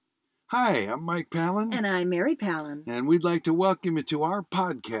Hi, I'm Mike Palin. And I'm Mary Palin. And we'd like to welcome you to our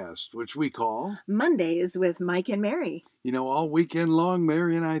podcast, which we call Mondays with Mike and Mary. You know, all weekend long,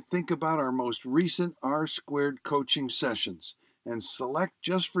 Mary and I think about our most recent R-Squared coaching sessions and select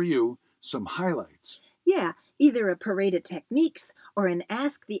just for you some highlights. Yeah, either a parade of techniques or an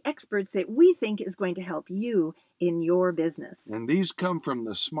ask the experts that we think is going to help you in your business. And these come from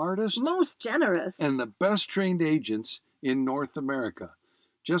the smartest, most generous, and the best trained agents in North America.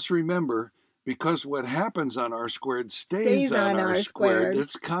 Just remember, because what happens on R-Squared stays on R-Squared.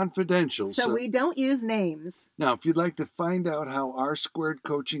 It's confidential. So we don't use names. Now, if you'd like to find out how R-Squared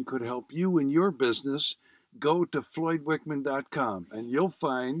coaching could help you in your business, go to floydwickman.com and you'll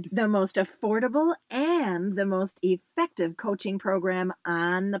find the most affordable and the most effective coaching program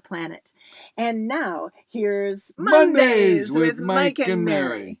on the planet. And now, here's Mondays with Mike and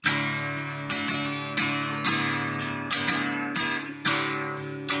Mary.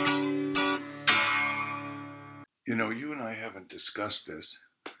 You know, you and I haven't discussed this,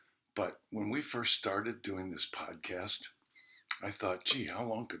 but when we first started doing this podcast, I thought, gee, how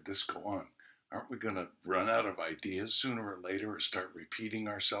long could this go on? Aren't we going to run out of ideas sooner or later or start repeating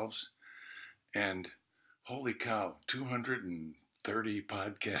ourselves? And holy cow, 230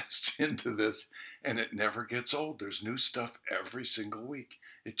 podcasts into this, and it never gets old. There's new stuff every single week.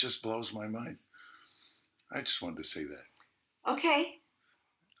 It just blows my mind. I just wanted to say that. Okay.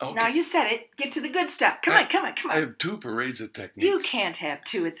 Now you said it. Get to the good stuff. Come on. I have two parades of techniques. You can't have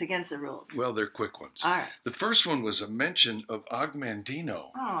two. It's against the rules. Well, they're quick ones. All right. The first one was a mention of Og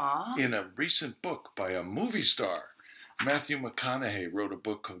Mandino Aww. in a recent book by a movie star. Matthew McConaughey wrote a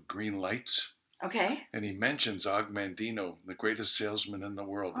book called Green Lights. Okay. And he mentions Og Mandino, the greatest salesman in the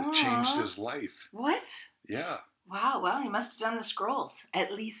world. It Aww. changed his life. What? Yeah. Wow. Well, he must have done the scrolls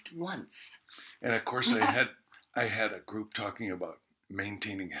at least once. And of course, I had a group talking about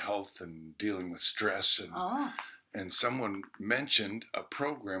maintaining health and dealing with stress, and someone mentioned a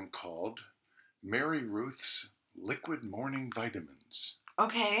program called Mary Ruth's Liquid Morning Vitamins.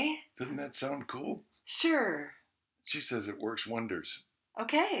 Okay. Doesn't that sound cool? Sure. She says it works wonders.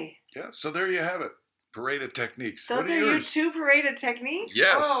 Okay. Yeah, so there you have it. Parade of techniques. Those are your two parade of techniques?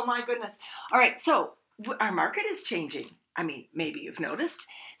 Yes. Oh, my goodness. All right, so our market is changing. I mean, maybe you've noticed.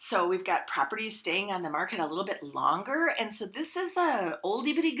 So we've got properties staying on the market a little bit longer. And so this is a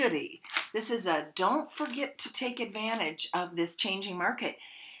oldie bitty goodie. This is a don't forget to take advantage of this changing market.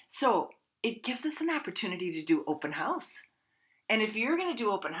 So it gives us an opportunity to do open house. And if you're going to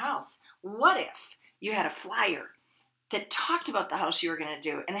do open house, what if you had a flyer that talked about the house you were going to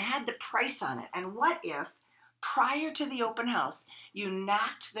do and it had the price on it? And what if prior to the open house, you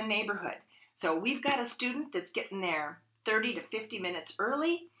knocked the neighborhood? So we've got a student that's getting there 30 to 50 minutes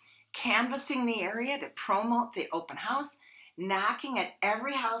early, canvassing the area to promote the open house, knocking at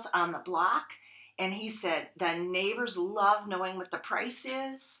every house on the block. And he said the neighbors love knowing what the price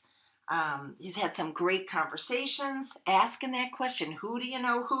is. He's had some great conversations, asking that question, who do you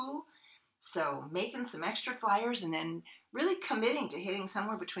know who? So making some extra flyers and then really committing to hitting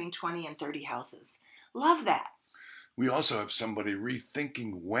somewhere between 20 and 30 houses. Love that. We also have somebody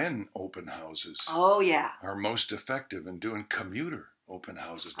rethinking when open houses are most effective in doing commuter open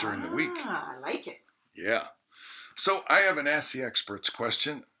houses during the week. I like it. Yeah. So I have an Ask the Experts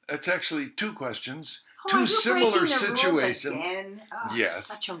question. It's actually two questions, two two similar situations. Rules again? Oh, yes.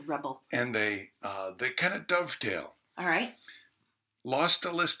 Such a rebel. And they kind of dovetail. All right. Lost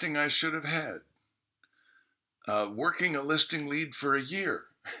a listing I should have had. Working a listing lead for a year.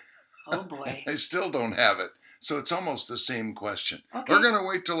 Oh, boy. I still don't have it. So it's almost the same question. Okay. We're going to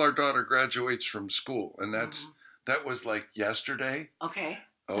wait till our daughter graduates from school. And that was like yesterday. Okay.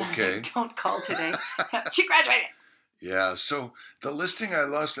 Okay. Don't call today. She graduated. Yeah. So the listing I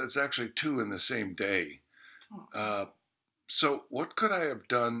lost, it's actually two in the same day. So what could I have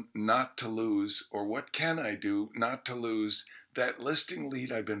done not to lose, or what can I do not to lose that listing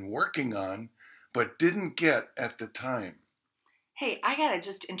lead I've been working on but didn't get at the time? Hey, I got to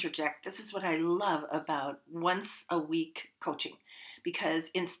just interject. This is what I love about once a week coaching, because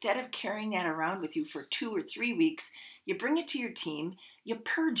instead of carrying that around with you for 2 or 3 weeks, you bring it to your team, you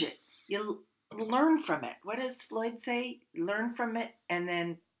purge it, you learn from it. What does Floyd say? Learn from it and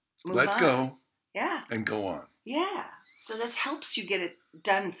then move on. Let go. Yeah. And go on. Yeah. So that helps you get it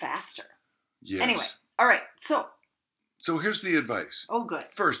done faster. Yes. Anyway, all right. So here's the advice. Oh, good.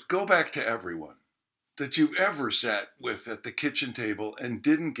 First, go back to everyone that you ever sat with at the kitchen table and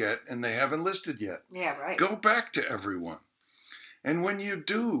didn't get, and they haven't listed yet. Yeah, right. Go back to everyone. And when you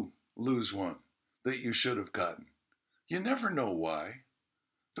do lose one that you should have gotten, you never know why.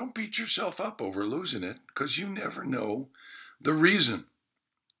 Don't beat yourself up over losing it, because you never know the reason.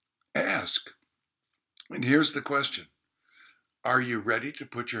 ask. And here's the question. Are you ready to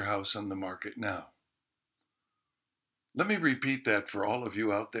put your house on the market now? Let me repeat that for all of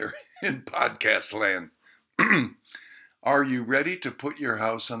you out there in podcast land. Are you ready to put your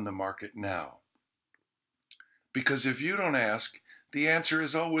house on the market now? Because if you don't ask, the answer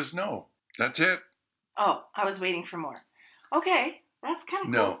is always no. That's it. Oh, I was waiting for more. Okay, that's kind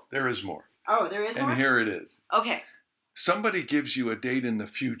of cool. No, there is more. Oh, there is more? And here it is. Okay. Somebody gives you a date in the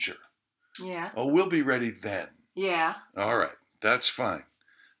future. Yeah. Oh, we'll be ready then. Yeah. All right, that's fine.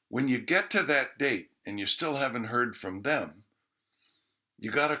 When you get to that date and you still haven't heard from them, you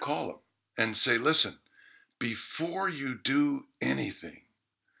got to call them and say, listen, before you do anything,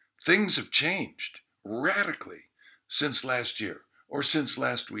 things have changed radically since last year or since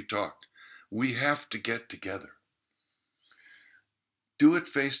last we talked. We have to get together. Do it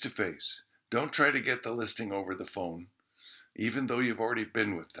face to face. Don't try to get the listing over the phone, even though you've already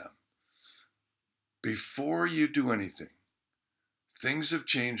been with them. Before you do anything, things have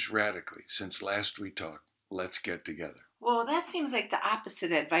changed radically since last we talked. Let's get together. Well, that seems like the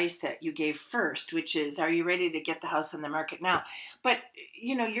opposite advice that you gave first, which is, are you ready to get the house on the market now? But,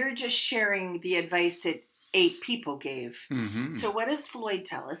 you're just sharing the advice that 8 people gave. Mm-hmm. So what does Floyd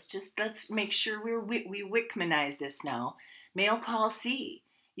tell us? Just let's make sure we Wickmanize this now. Mail call C.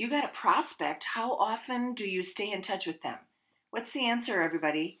 You got a prospect. How often do you stay in touch with them? What's the answer,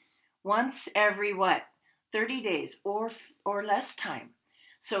 everybody? Once every what? 30 days or less time.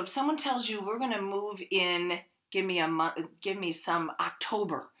 So if someone tells you we're going to move in, give me some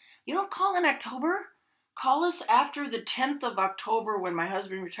October. You don't call in October. Call us after the 10th of October when my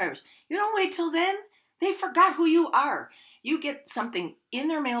husband retires. You don't wait till then. They forgot who you are. You get something in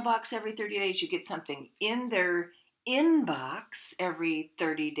their mailbox every 30 days. You get something in their inbox every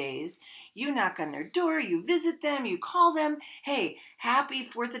 30 days. You knock on their door. You visit them. You call them. Hey, happy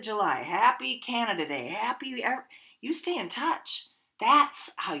 4th of July. Happy Canada Day. You stay in touch.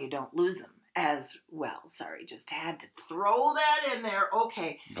 That's how you don't lose them as well. Sorry, just had to throw that in there.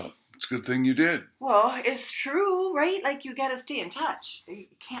 Okay. Well, it's a good thing you did. Well, it's true, right? Like, you got to stay in touch. You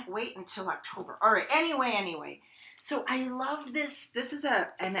can't wait until October. All right. Anyway. So I love this. This is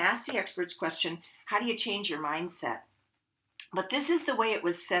an Ask the Experts question. How do you change your mindset? But this is the way it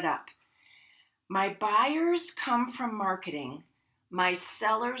was set up. My buyers come from marketing. My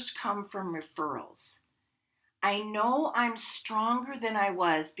sellers come from referrals. I know I'm stronger than I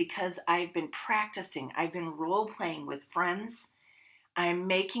was because I've been practicing. I've been role-playing with friends. I'm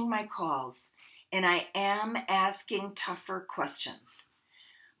making my calls, and I am asking tougher questions.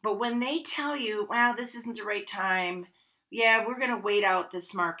 But when they tell you, wow, this isn't the right time, yeah, we're going to wait out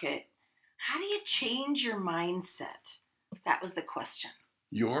this market, how do you change your mindset? That was the question.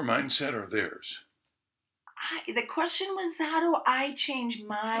 Your mindset or theirs? The question was, how do I change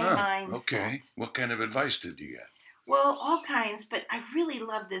my mindset? Okay. What kind of advice did you get? Well, all kinds, but I really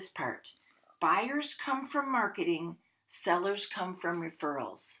love this part. Buyers come from marketing, sellers come from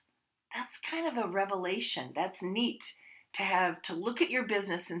referrals. That's kind of a revelation. That's neat to look at your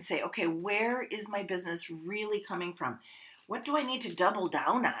business and say, okay, where is my business really coming from? What do I need to double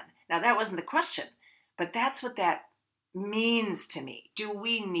down on? Now, that wasn't the question, but that's what that means to me. Do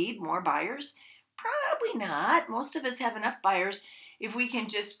we need more buyers? Probably not. Most of us have enough buyers if we can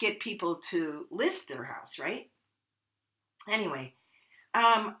just get people to list their house, right? Anyway,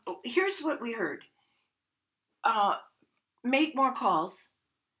 here's what we heard. Make more calls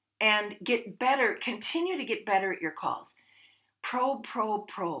and get better. Continue to get better at your calls. Probe.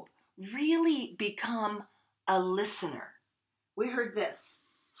 Really become a listener. We heard this.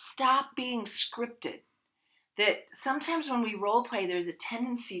 Stop being scripted. That sometimes when we role play, there's a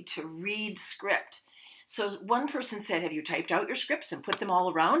tendency to read script. So one person said, have you typed out your scripts and put them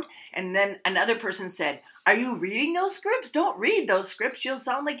all around? And then another person said, are you reading those scripts? Don't read those scripts. You'll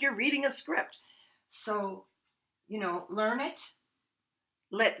sound like you're reading a script. So, learn it.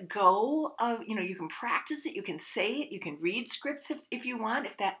 Let go of, you can practice it. You can say it. You can read scripts if you want,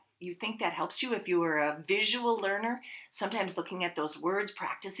 if you think that helps you. If you are a visual learner, sometimes looking at those words,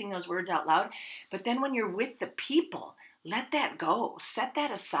 practicing those words out loud. But then when you're with the people, let that go. Set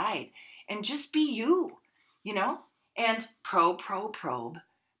that aside and just be you, and probe.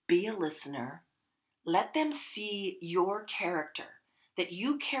 Be a listener. Let them see your character, that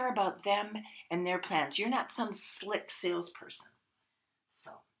you care about them and their plans. You're not some slick salesperson.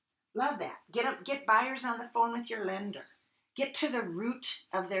 So, love that. Get buyers on the phone with your lender. Get to the root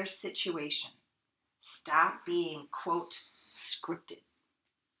of their situation. Stop being, quote, scripted.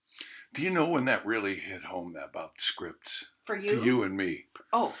 Do you know when that really hit home about scripts? For you? To you and me.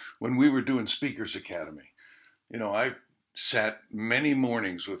 Oh. When we were doing Speakers Academy. I sat many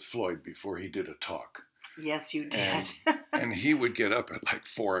mornings with Floyd before he did a talk. Yes, you did. And he would get up at like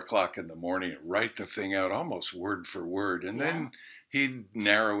 4:00 in the morning and write the thing out almost word for word. And then he'd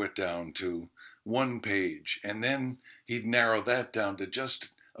narrow it down to one page. And then he'd narrow that down to just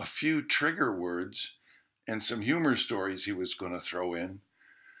a few trigger words and some humor stories he was going to throw in.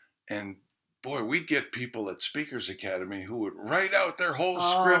 And boy, we'd get people at Speakers Academy who would write out their whole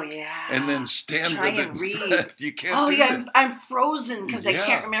script and then stand Try with and it. read. You can't do that. I'm frozen because I Yeah.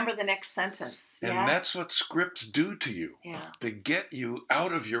 can't remember the next sentence. And that's what scripts do to you. Yeah. They get you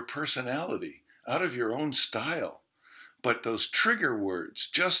out of your personality, out of your own style. But those trigger words,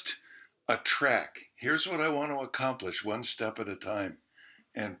 just a track. Here's what I want to accomplish one step at a time.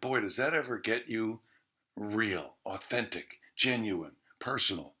 And boy, does that ever get you real, authentic, genuine,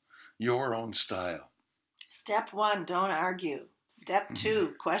 personal, your own style. Step 1, don't argue. Step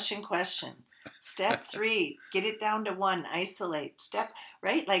 2, question. Step 3, get it down to 1, isolate.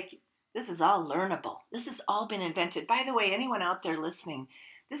 Right? Like, this is all learnable. This has all been invented. By the way, anyone out there listening,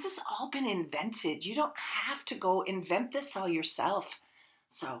 this has all been invented. You don't have to go invent this all yourself.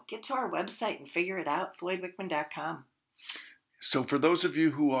 So get to our website and figure it out, floydwickman.com. So for those of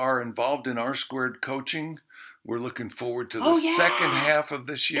you who are involved in R-Squared coaching, we're looking forward to the second half of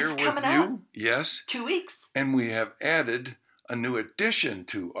this year with you. Up. Yes. 2 weeks. And we have added a new addition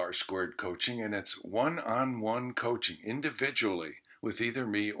to R-Squared coaching, and it's one-on-one coaching individually with either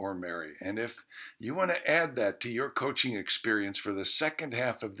me or Mary. And if you want to add that to your coaching experience for the second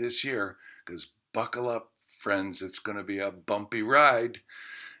half of this year, because buckle up, friends, it's going to be a bumpy ride,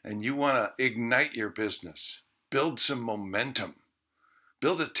 and you want to ignite your business, build some momentum,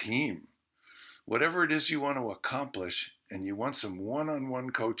 build a team, whatever it is you want to accomplish, and you want some one-on-one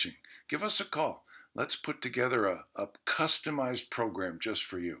coaching, give us a call. Let's put together a customized program just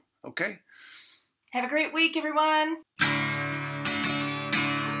for you, okay? Have a great week, everyone.